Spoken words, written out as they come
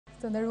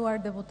të nderuar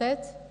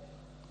deputet,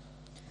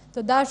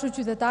 të dashur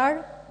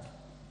qytetar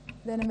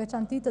dhe në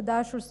veçanti të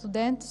dashur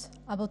student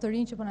apo të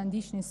rinj që po na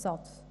ndiqni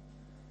sot.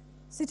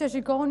 Siç e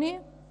shikoni,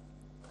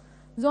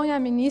 zonja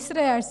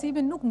ministre e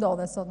Arsimit nuk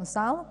ndodhet sot në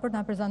sallë për të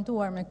na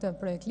prezantuar me këtë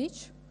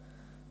projektligj.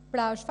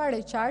 Pra është fare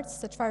e qartë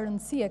se çfarë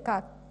rëndësie ka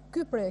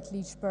ky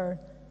projektligj për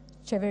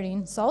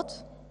qeverinë sot,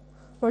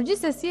 por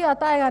gjithsesi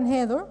ata e kanë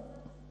hedhur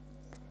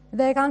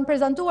dhe e kanë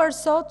prezantuar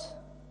sot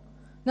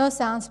në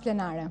seancë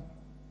plenare.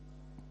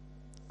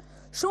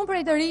 Shumë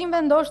prej të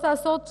rinjve ndoshta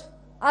sot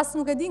as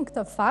nuk e din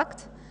këtë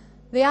fakt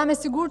dhe jam e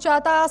sigurt që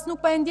ata as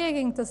nuk pa e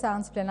ndjekin këtë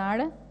seancë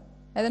plenare,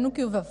 edhe nuk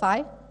ju vë faj.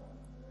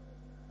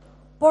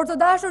 Por të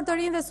dashur të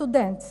rinj dhe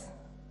student,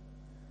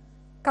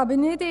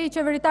 Kabineti i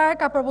qeveritar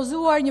ka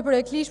propozuar një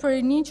projektligj për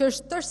rinin që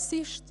është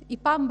tërësisht i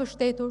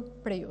pambështetur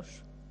prej jush.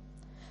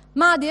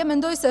 Madje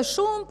mendoj se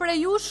shumë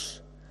prej jush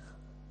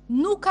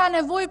nuk ka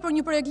nevojë për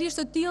një projektligj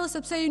të tillë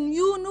sepse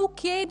ju nuk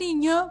keni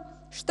një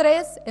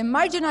shtresë e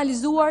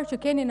margjinalizuar që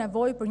keni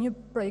nevojë për një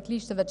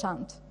projektligj të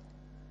veçantë.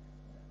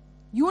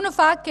 Ju në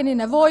fakt keni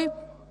nevojë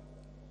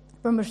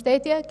për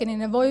mbështetje, keni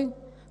nevojë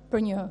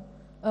për një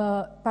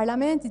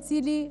parlament i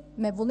cili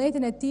me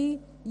vullnetin e tij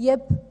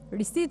jep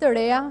risi të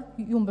reja,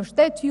 ju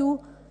mbështet ju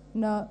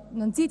në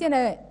nxitjen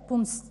e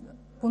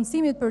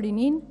punësimit për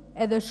rinin,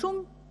 edhe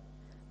shumë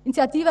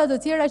iniciativa të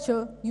tjera që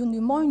ju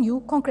ndihmojnë ju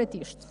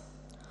konkretisht.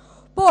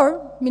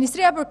 Por,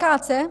 Ministria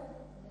Përkatëse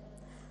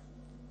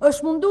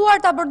është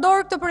munduar ta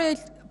përdorë këtë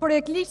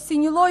projektligj si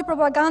një lloj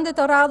propagande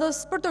të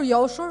radhës për të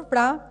rjoshur,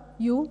 pra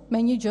ju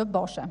me një gjë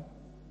boshe.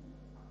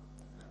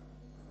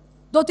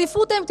 Do t'i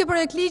futem këtij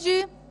projektligji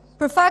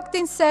për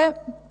faktin se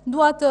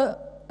dua të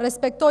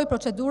respektoj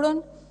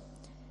procedurën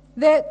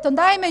dhe të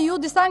ndaj me ju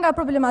disa nga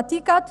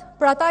problematikat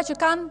për ata që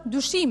kanë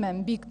dyshime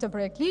mbi këtë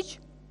projektligj.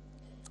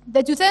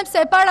 Dhe t'ju them se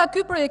e para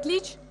ky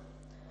projektligj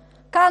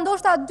ka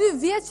ndoshta 2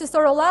 vjet që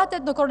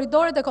sorollatet në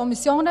korridoret e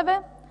komisioneve,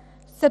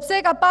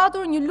 sepse ka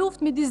patur një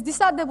luftë midis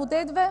disa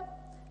deputetëve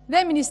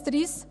dhe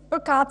ministrisë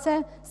përkatëse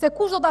se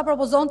kush do ta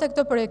propozonte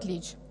këtë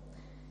projektligj.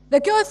 Dhe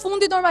kjo e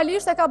fundit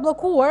normalisht e ka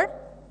bllokuar,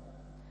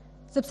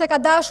 sepse ka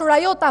dashur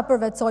ajo ta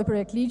përvetësoj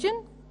projektligjin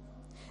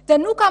dhe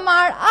nuk ka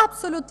marrë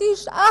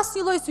absolutisht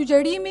asnjë lloj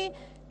sugjerimi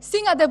si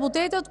nga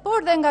deputetët,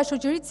 por dhe nga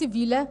shoqëritë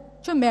civile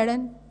që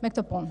merren me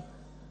këtë punë.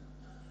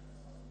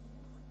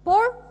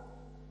 Por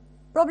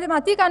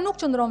problematika nuk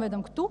qëndron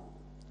vetëm këtu.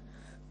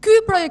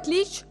 Ky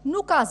projektligj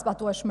nuk ka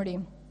zbatueshmëri.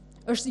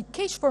 Është i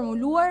keq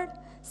formuluar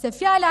se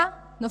fjala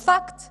në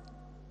fakt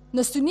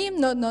në synim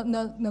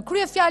në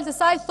krye fjalë të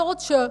saj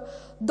thotë që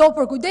do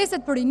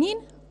përkujdeset për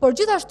rinin, por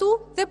gjithashtu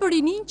dhe për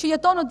rinin që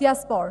jeton në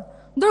diasporë.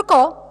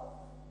 Ndërkohë,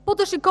 po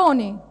të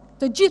shikoni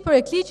të gjithë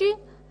projektligji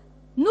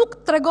nuk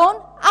tregon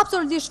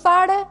absolutisht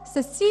fare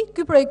se si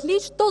ky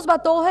projektligj do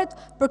zbatohet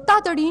për këta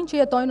të rinj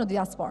që jetojnë në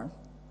diasporë.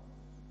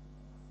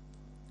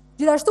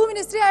 Gjithashtu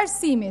Ministria e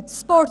Arsimit,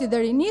 Sportit dhe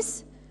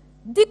Rinisë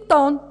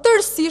dikton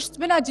tërësisht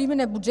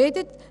menaxhimin e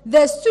buxhetit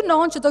dhe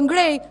synon që të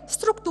ngrej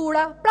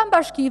struktura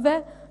pranbashkive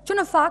që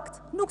në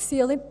fakt nuk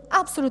sjellin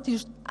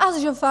absolutisht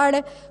asgjë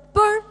fare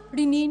për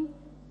rinin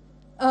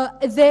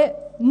dhe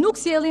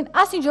nuk sjellin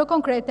asnjë gjë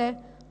konkrete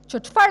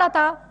që çfarë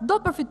ata do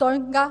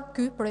përfitojnë nga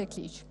ky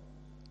projektligj.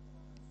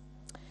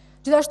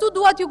 Gjithashtu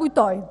dua t'ju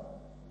kujtoj,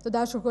 të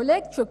dashur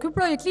kolegë, që ky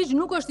projektligj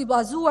nuk është i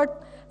bazuar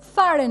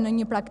fare në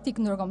një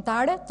praktikë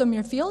ndërkombëtare të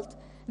mirëfillt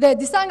dhe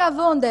disa nga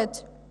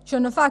vendet që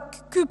në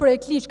fakt ky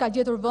projektligj ka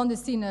gjetur vende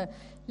si në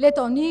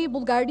Letoni,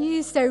 Bullgari,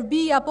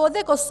 Serbi apo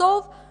edhe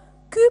Kosovë,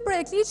 ky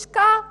projektligj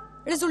ka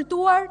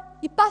rezultuar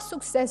i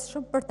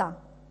pasuksesshëm për ta.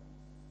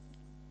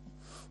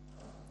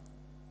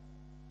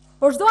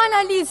 Por çdo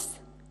analizë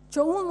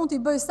që unë mund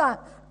t'i bëj sa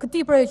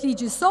këtij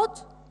projektligji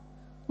sot,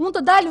 mund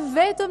të dalë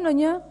vetëm në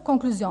një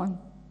konkluzion,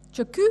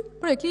 që ky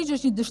projektligj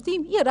është një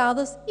dështim i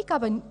radhës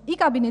i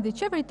kabinetit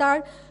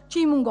qeveritar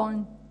që i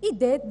mungon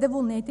idetë dhe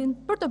vullnetin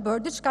për të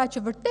bërë diçka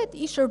që vërtet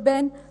i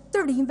shërben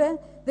të rinjve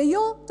dhe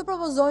jo të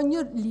propozojnë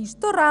një ligj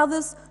të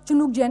radhës që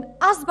nuk gjen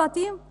as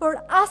zbatim, por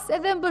as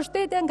edhe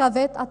mbështetje nga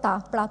vetë ata,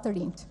 pra të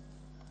rinjt.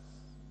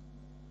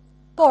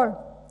 Por,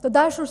 të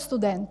dashur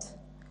student,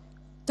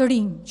 të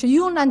rinj, që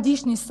ju na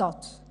ndiqni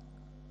sot,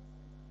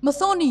 më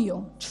thoni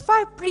ju,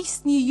 çfarë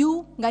prisni ju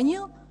nga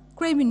një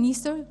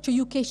kryeministër që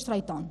ju keq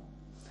trajton,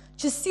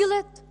 që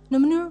sillet në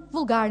mënyrë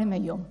vullgare me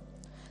ju?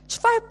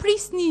 Çfarë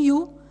prisni ju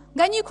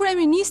nga një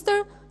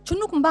kryeministër që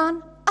nuk mban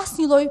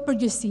asnjë lloj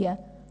përgjegjësie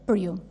për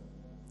ju?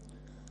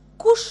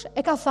 Kush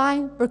e ka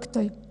fajin për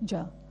këtë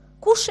gjë?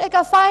 Kush e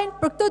ka fajin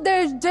për këtë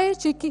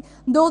drejtë që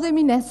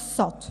ndodhemi ne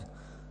sot?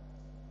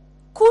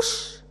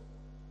 Kush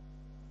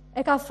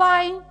e ka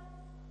fajin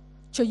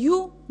që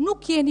ju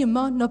nuk jeni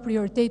më në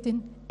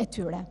prioritetin e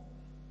tyre?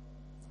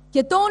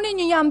 Jetoni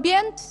një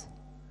ambient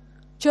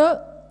që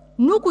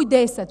nuk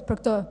kujdeset për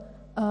këtë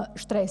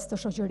shtresë të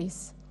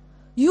shoqërisë.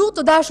 Ju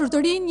të dashur të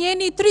rinj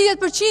jeni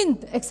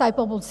 30% e kësaj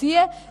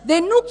popullsie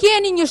dhe nuk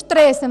jeni një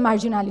shtresë e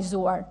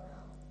margjinalizuar.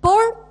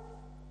 Por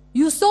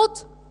ju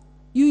sot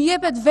ju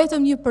jepet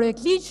vetëm një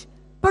projektligj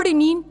për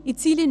rinin i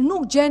cili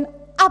nuk gjen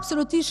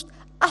absolutisht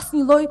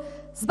asnjë lloj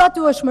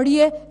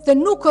zbatueshmërie dhe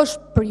nuk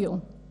është për ju.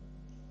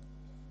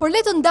 Por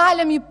le të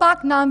ndalemi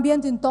pak në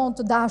ambientin tonë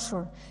të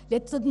dashur. Le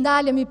të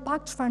ndalemi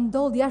pak çfarë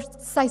ndodh jashtë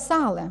kësaj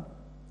salle.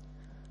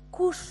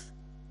 Kush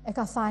e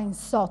ka fajin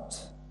sot?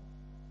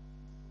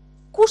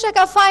 Kush e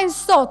ka fajin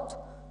sot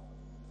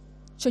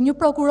që një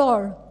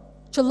prokuror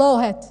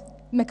qëllohet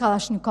me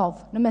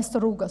Kalashnikov në mes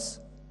të rrugës?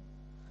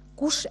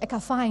 Kush e ka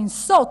fajin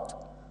sot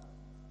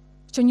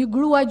që një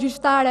grua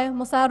gjyqtare,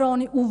 mos e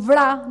harroni, u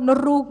vra në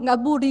rrugë nga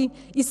burri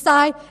i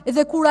saj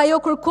edhe kur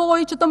ajo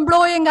kërkoi që të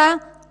mbrohej nga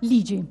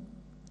ligji?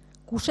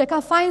 Kush e ka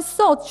fajin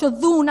sot që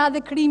dhuna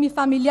dhe krimi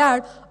familjar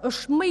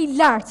është më i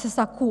lartë se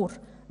sa kurrë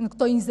në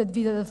këto 20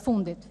 vitet e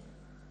fundit?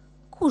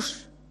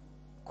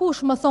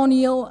 Kush më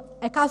thoni ju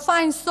e ka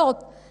fajin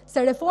sot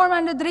se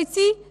reforma në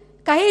drejtësi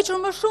ka hequr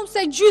më shumë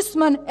se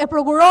gjysmën e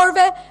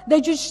prokurorëve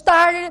dhe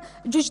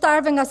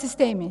gjyqtarëve nga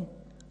sistemi?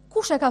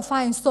 Kush e ka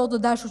fajin sot,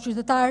 të dashur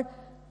qytetar,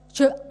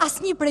 që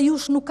asnjë prej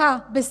jush nuk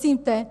ka besim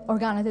te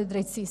organet e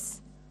drejtësisë?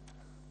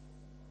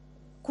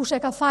 Kush e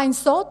ka fajin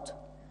sot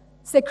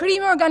se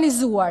krimi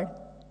organizuar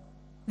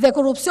dhe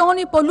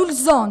korrupsioni po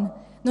lulëzon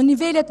në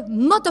nivelet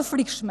më të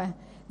frikshme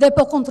dhe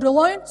po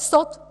kontrollojnë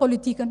sot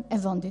politikën e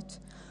vendit?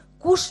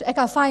 Kush e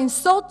ka fajin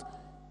sot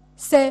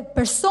se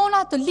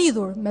persona të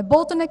lidhur me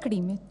botën e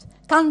krimit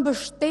kanë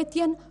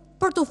mbështetjen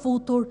për të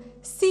futur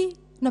si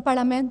në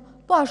parlament,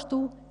 po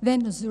ashtu dhe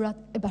në zyrat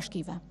e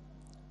bashkive?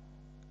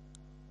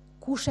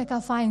 Kush e ka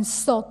fajin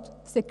sot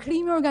se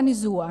krimi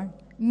organizuar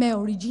me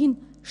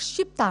origjinë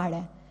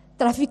shqiptare,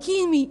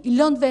 trafikimi i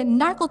lëndëve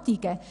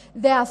narkotike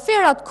dhe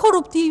aferat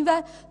korruptive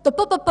të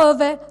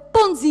PPP-ve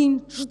po nxjin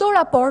çdo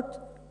raport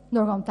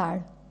ndërkombëtar?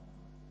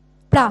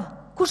 Pra,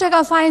 kush e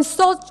ka fajin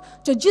sot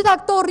që gjitha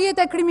këto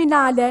rrjete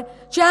kriminale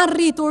që janë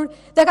rritur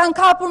dhe kanë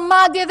kapur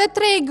madje dhe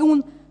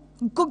tregun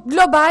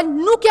global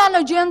nuk janë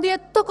në gjendje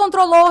të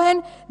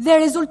kontrollohen dhe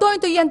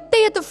rezultojnë të jenë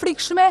teje të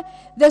frikshme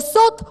dhe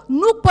sot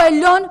nuk po e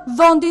lën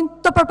vendin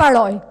të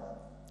përparojë?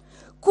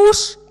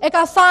 Kush e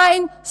ka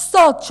fajin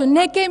sot që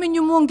ne kemi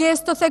një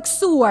mungesë të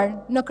theksuar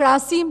në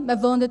krahasim me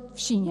vendet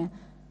fqinje?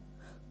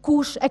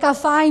 Kush e ka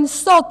fajin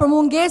sot për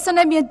mungesën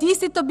e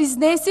mjedisit të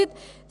biznesit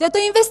dhe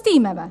të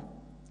investimeve?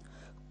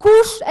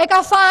 Kush e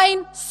ka fajin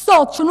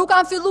sot që nuk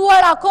kanë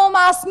filluar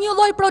akoma asnjë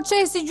lloj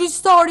procesi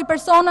gjyqësor i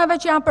personave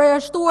që janë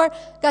përjashtuar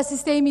nga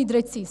sistemi i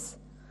drejtësisë?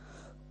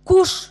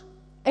 Kush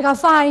e ka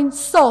fajin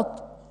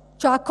sot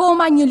që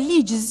akoma një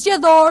ligj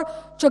zgjedhor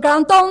që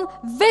garanton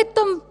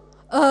vetëm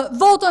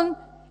votën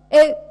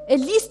e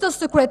listës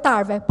së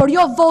kryetarëve, por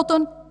jo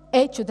votën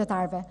e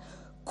qytetarëve?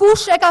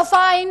 Kush e ka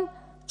fajin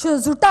që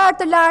zyrtarë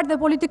të lartë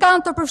dhe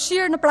politikanë të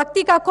përfshirë në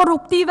praktika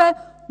korruptive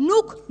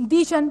nuk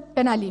ndiqen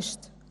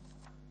penalisht?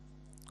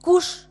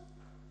 Kush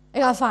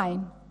e ka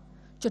fajin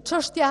që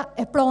çështja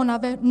e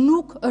pronave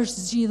nuk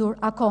është zgjidhur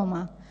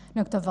akoma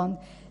në këtë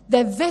vend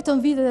dhe vetëm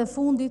vitet e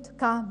fundit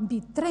ka mbi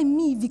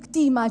 3000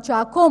 viktima që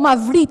akoma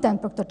vriten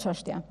për këtë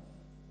çështje?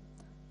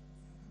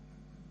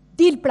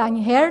 Dil pra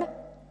një herë,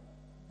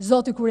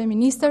 zoti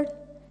kryeministër,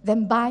 dhe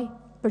mbaj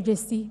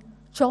përgjegjësi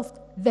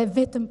qoftë dhe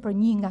vetëm për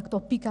një nga këto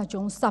pika që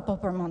unë sapo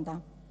përmenda.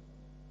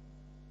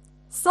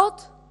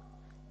 Sot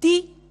ti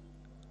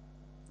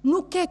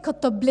nuk ke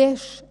këtë të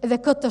blesh dhe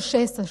këtë të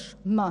shesësh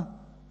më.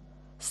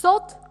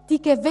 Sot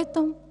ti ke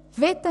vetëm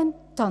veten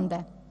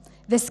tënde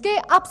dhe s'ke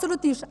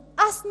absolutisht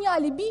asnjë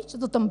alibi që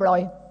të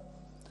mbrojë.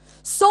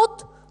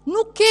 Sot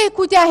nuk ke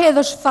ku t'ja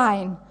hedhësh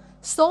fajin.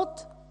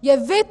 Sot je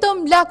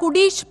vetëm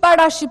lakuriq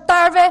para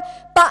shqiptarëve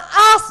pa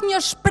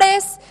asnjë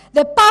shpresë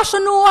dhe pa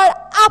shënuar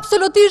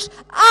absolutisht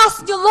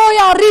asnjë lloj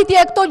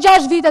arritje këto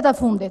 6 vitet e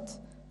fundit.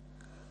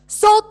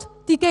 Sot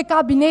ti ke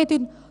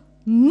kabinetin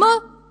më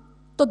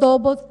të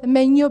dobët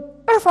me një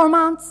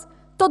performancë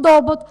të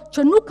dobët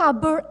që nuk ka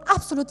bërë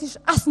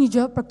absolutisht asnjë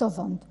gjë për këtë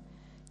vend.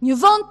 Një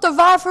vend të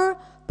varfër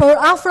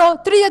për afro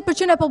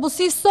 30% e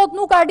popullsisë sot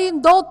nuk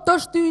arrin dot të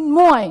shtyjnë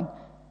muajin.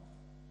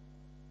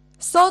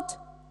 Sot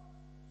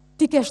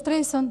ti ke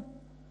shtresën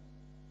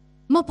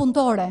më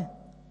punëtore,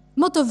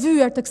 më të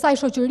vyer të kësaj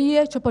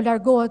shoqërie që po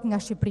largohet nga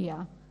Shqipëria.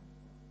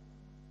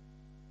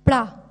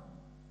 Pra,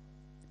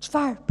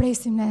 çfarë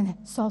presim ne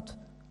sot?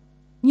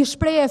 Një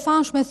shprehje e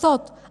famshme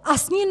thot,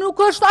 asnjë nuk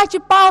është aq i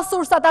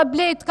pasur sa ta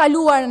blej të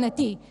kaluarën e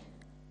tij.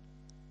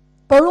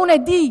 Por unë e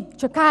di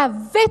që ka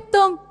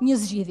vetëm një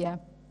zgjidhje.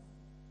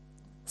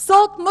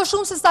 Sot më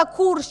shumë se sa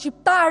kurrë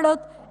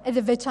shqiptarët,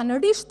 edhe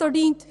veçanërisht të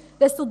rinjt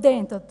dhe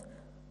studentët,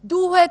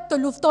 duhet të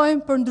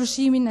luftojmë për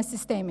ndryshimin e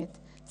sistemit,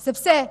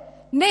 sepse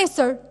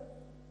nesër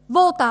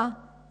vota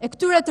e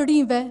këtyre të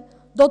rinjve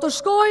do të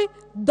shkojë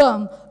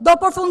dëm, do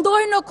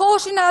përfundojë në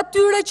koshin e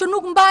atyre që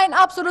nuk mbajnë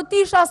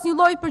absolutisht asnjë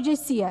lloj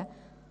përgjegjësie.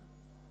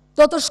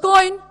 Do të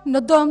shkojnë në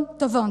dëm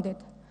të vendit.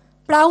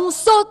 Pra unë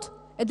sot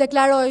e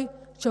deklaroj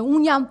që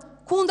unë jam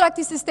kundra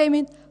këtij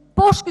sistemi,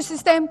 poshtë ky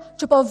sistem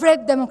që po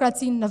vret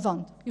demokracinë në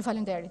vend. Ju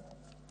falenderit.